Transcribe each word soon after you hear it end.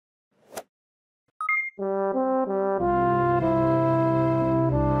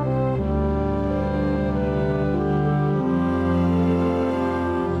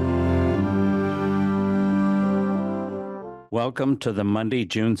Welcome to the Monday,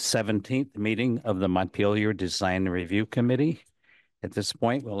 June 17th meeting of the Montpelier Design Review Committee. At this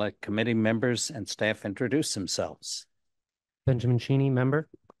point, we'll let committee members and staff introduce themselves. Benjamin Cheney, member.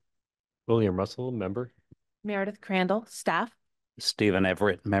 William Russell, member. Meredith Crandall, staff. Stephen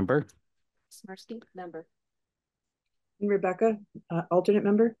Everett, member. Smirsky, member. And Rebecca, alternate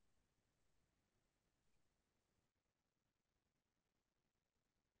member.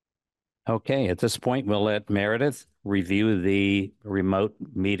 Okay, at this point, we'll let Meredith review the remote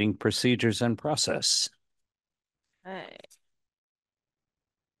meeting procedures and process. Hey.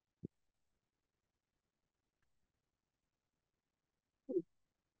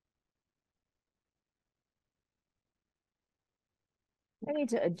 I need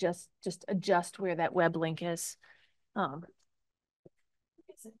to adjust where that web link is.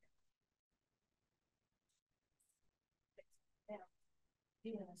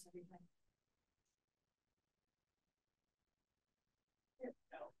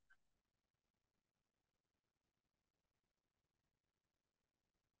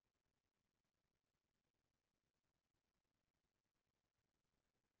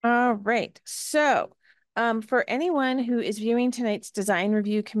 All right, so for anyone who is viewing tonight's Design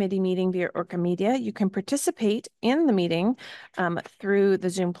Review Committee meeting via Orca Media, you can participate in the meeting through the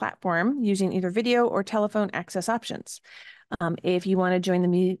Zoom platform using either video or telephone access options. If you want to join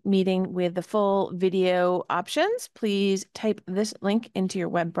the meeting with the full video options, please type this link into your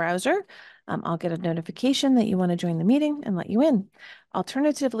web browser. I'll get a notification that you want to join the meeting and let you in.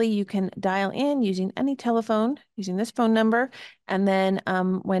 Alternatively, you can dial in using any telephone, using this phone number, and then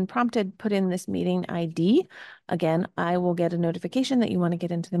when prompted, put in this meeting ID. Again, I will get a notification that you want to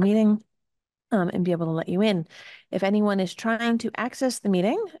get into the meeting and be able to let you in. If anyone is trying to access the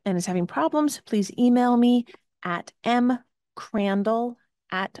meeting and is having problems, please email me at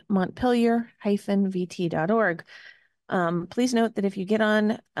mcrandall@montpelier-vt.org. Please note that if you get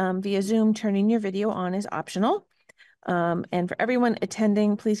on via Zoom, turning your video on is optional. And for everyone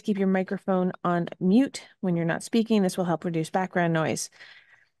attending, please keep your microphone on mute when you're not speaking. This will help reduce background noise.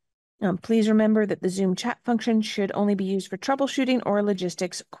 Please remember that the Zoom chat function should only be used for troubleshooting or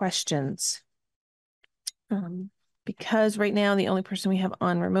logistics questions. Because right now the only person we have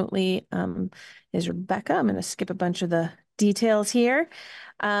on remotely is Rebecca. I'm going to skip a bunch of the details here.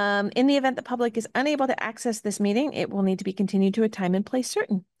 In the event the public is unable to access this meeting, it will need to be continued to a time and place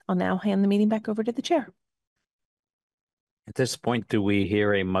certain. I'll now hand the meeting back over to the chair. At this point, do we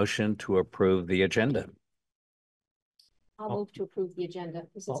hear a motion to approve the agenda? I'll move to approve the agenda.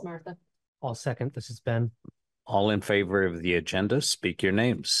 This is Martha. I'll second. This is Ben. All in favor of the agenda, speak your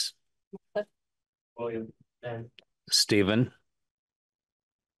names. William. Ben. Stephen.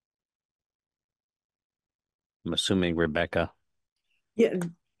 I'm assuming Rebecca. Yeah.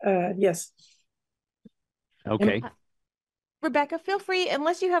 Yes. Okay. Rebecca, feel free,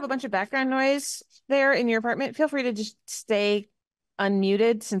 unless you have a bunch of background noise there in your apartment, feel free to just stay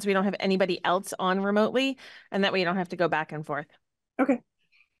unmuted since we don't have anybody else on remotely, and that way you don't have to go back and forth. Okay.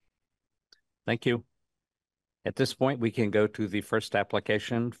 Thank you. At this point, we can go to the first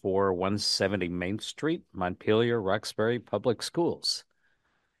application for 170 Main Street, Montpelier, Roxbury Public Schools.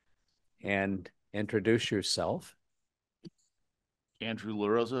 And introduce yourself. Andrew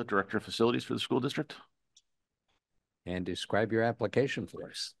LaRosa, Director of Facilities for the school district. And describe your application for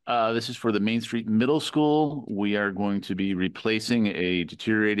us. This is for the Main Street Middle School. We are going to be replacing a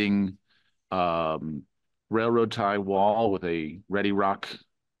deteriorating railroad tie wall with a Ready Rock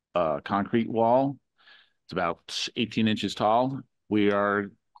concrete wall. It's about 18 inches tall. We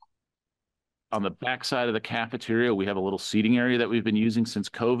are on the back side of the cafeteria. We have a little seating area that we've been using since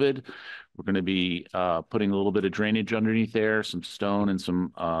COVID. We're going to be putting a little bit of drainage underneath there, some stone and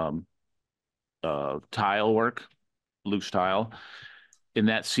some tile work, loose tile in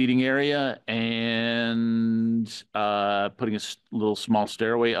that seating area, and putting a little small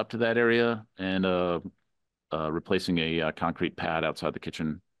stairway up to that area, and replacing a concrete pad outside the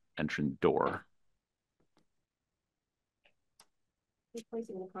kitchen entrance door.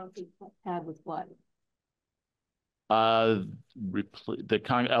 Replacing the concrete pad with what? Right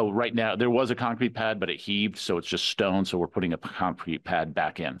now there was a concrete pad, but it heaved, so it's just stone. So we're putting a concrete pad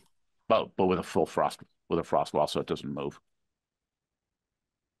back in, but with a full frost wall, so it doesn't move.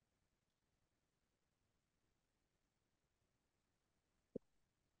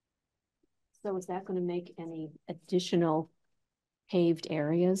 So is that going to make any additional paved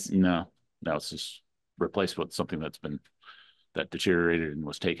areas? No, it's just replaced with something that deteriorated and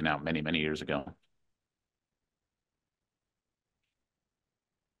was taken out many, many years ago.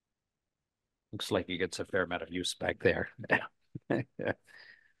 Looks like he gets a fair amount of use back there.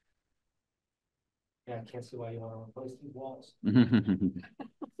 Yeah, I can't see why you want to replace these walls.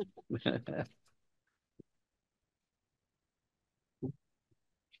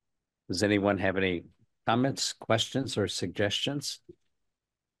 Does anyone have any comments, questions, or suggestions?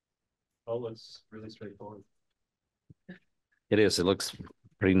 Oh, it's really straightforward. It is. It looks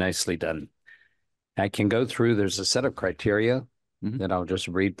pretty nicely done. I can go through, there's a set of criteria that I'll just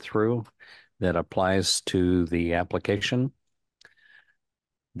read through that applies to the application.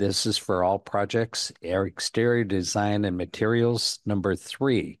 This is for all projects. Exterior design and materials. Number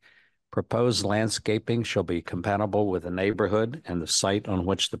 3, proposed landscaping shall be compatible with the neighborhood and the site on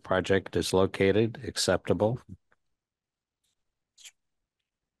which the project is located, acceptable.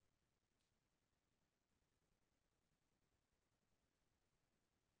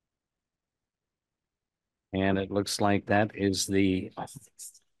 And it looks like that is the,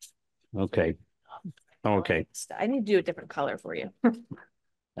 okay. Okay, I need to do a different color for you.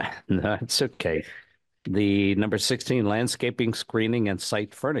 that's okay. The number 16, landscaping, screening, and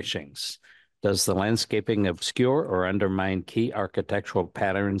site furnishings. Does the landscaping obscure or undermine key architectural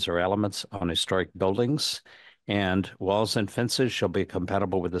patterns or elements on historic buildings? And walls and fences shall be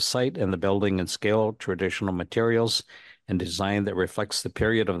compatible with the site and the building and scale, traditional materials, and design that reflects the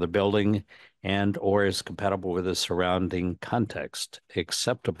period of the building and or is compatible with the surrounding context,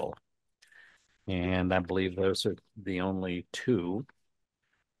 acceptable. And I believe those are the only 2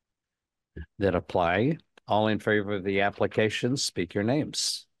 that apply. All in favor of the application, speak your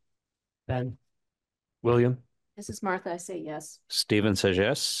names. Ben, William, This is Martha. I say yes. Stephen says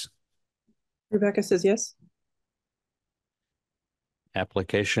yes. Rebecca says yes.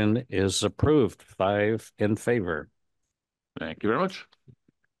 Application is approved. 5 in favor. Thank you very much.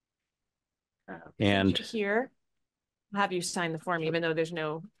 And Here, I'll have you sign the form, even though there's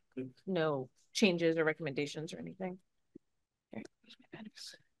no changes or recommendations or anything. Here, here's my pen.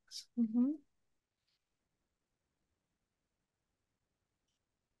 Mhm.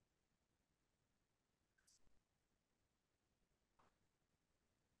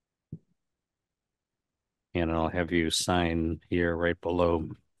 I'll have you sign here right below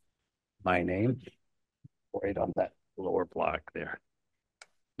my name, right on that lower block there.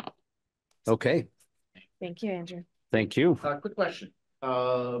 Okay, Thank you, Andrew. thank you. Quick question.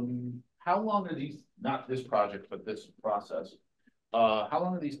 How long are these, not this project, but this process? How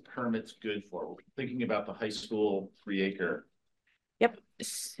long are these permits good for? We're thinking about the high school 3-acre. Yep.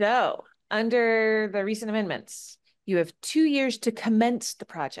 So under the recent amendments, you have 2 years to commence the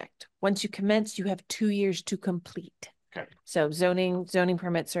project. Once you commence, you have 2 years to complete. Okay. So zoning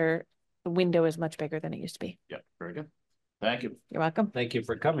permits the window is much bigger than it used to be. Yeah, very good. Thank you. You're welcome. Thank you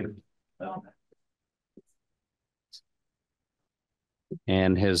for coming.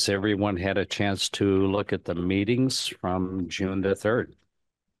 And has everyone had a chance to look at the meetings from June the 3rd?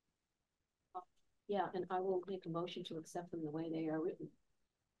 Yeah, and I will make a motion to accept them the way they are written.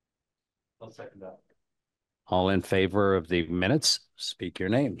 I'll second that. All in favor of the minutes, speak your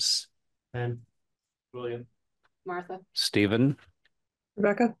names. Ben, William, Martha, Stephen,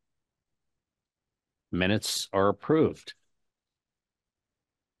 Rebecca, minutes are approved.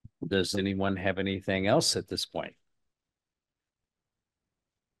 Does anyone have anything else at this point?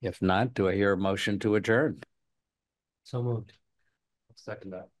 If not, do I hear a motion to adjourn? so moved. I'll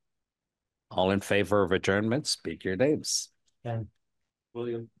second that. All in favor of adjournment, speak your names. Ben,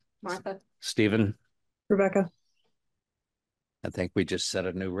 William, Martha. Stephen, Rebecca. I think we just set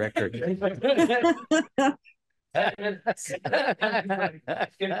a new record. Thank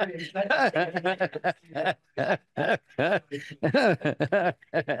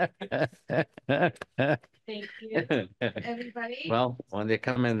you, everybody. Well, when they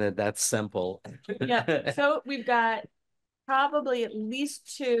come in, that's simple. Yeah, so we've got probably at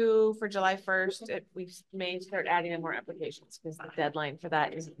least 2 for July 1st. We may start adding in more applications because the deadline for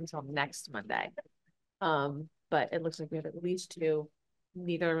that isn't until next Monday. But it looks like we have at least 2.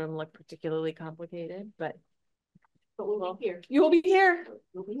 Neither of them look particularly complicated, but We'll be here. you will be here.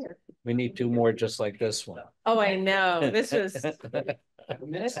 We'll be here. We need 2 more just like this one. Oh, I know. This was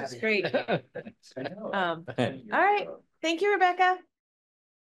great. All right. Thank you, Rebecca.